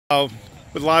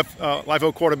With Live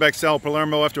Oak quarterback Sal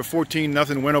Palermo after a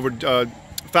 14-0 win over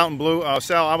Fontainebleau.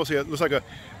 Sal, obviously, it looks like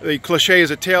the cliche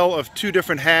is a tale of two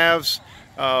different halves.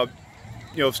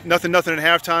 You know, nothing at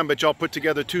halftime, but y'all put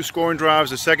together two scoring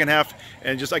drives the second half.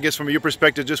 And just, I guess, from your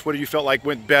perspective, just what do you felt like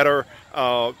went better,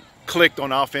 clicked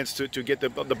on offense to get the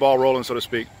ball rolling, so to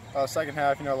speak? Second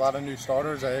half, a lot of new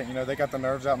starters. They got the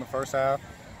nerves out in the first half.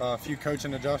 A few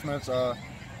coaching adjustments. A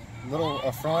little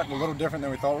front, a little different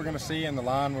than we thought we were going to see, and the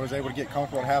line was able to get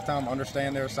comfortable at halftime,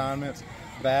 understand their assignments.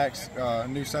 Backs,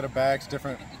 new set of backs,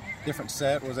 different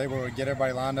set, was able to get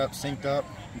everybody lined up, synced up,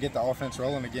 and get the offense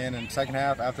rolling again. And second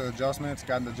half, after the adjustments,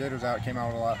 got the jitters out, came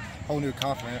out with whole new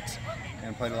confidence,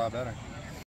 and played a lot better.